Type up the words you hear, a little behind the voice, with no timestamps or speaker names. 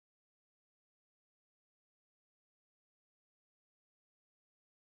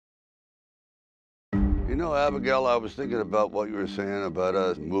You know, Abigail, I was thinking about what you were saying about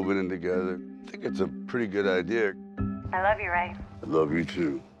us moving in together. I think it's a pretty good idea. I love you, Ray. I love you,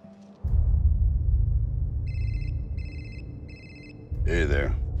 too. Hey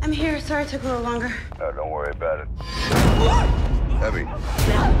there. I'm here. Sorry it took a little longer. No, don't worry about it. Abby.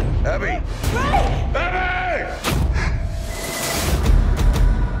 Abby! Ray! Abby!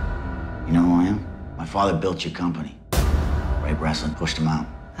 You know who I am? My father built your company. Ray Breslin pushed him out.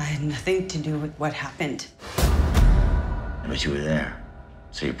 I had nothing to do with what happened. But you were there,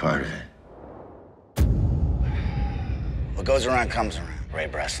 so you're part of it. What goes around comes around, Ray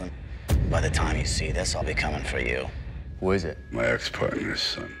Breslin. By the time you see this, I'll be coming for you. Who is it? My ex-partner's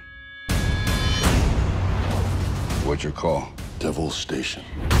son. What's your call? Devil's Station.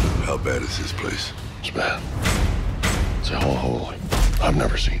 How bad is this place? It's bad. It's a hellhole I've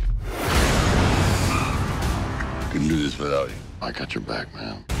never seen. Couldn't do this without you. I got your back,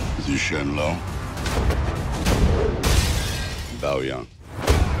 man. Is you Shen Lo? Bao Yang.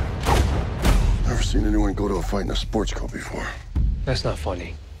 Never seen anyone go to a fight in a sports coat before. That's not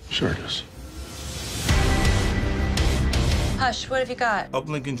funny. Sure it is. Hush, what have you got?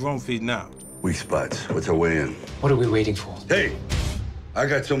 Uplink and drone feed now. Weak spots. What's our way in? What are we waiting for? Hey! I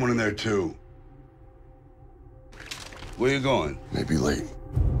got someone in there, too. Where you going? Maybe late.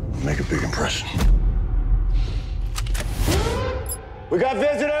 Make a big impression. We got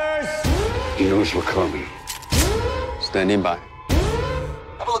visitors! He knows we're coming. Standing by.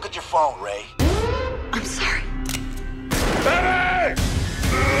 Have a look at your phone, Ray. I'm sorry. Abby!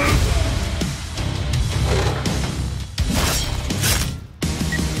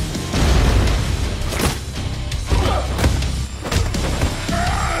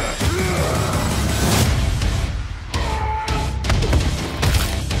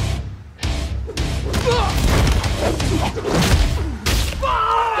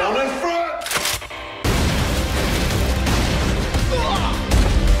 Down in front!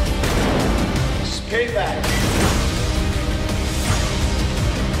 Payback.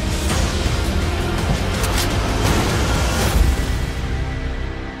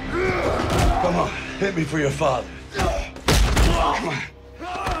 Come on, hit me for your father. Come on.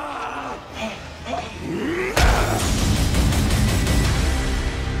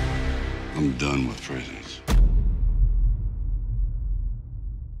 I'm done with prisons.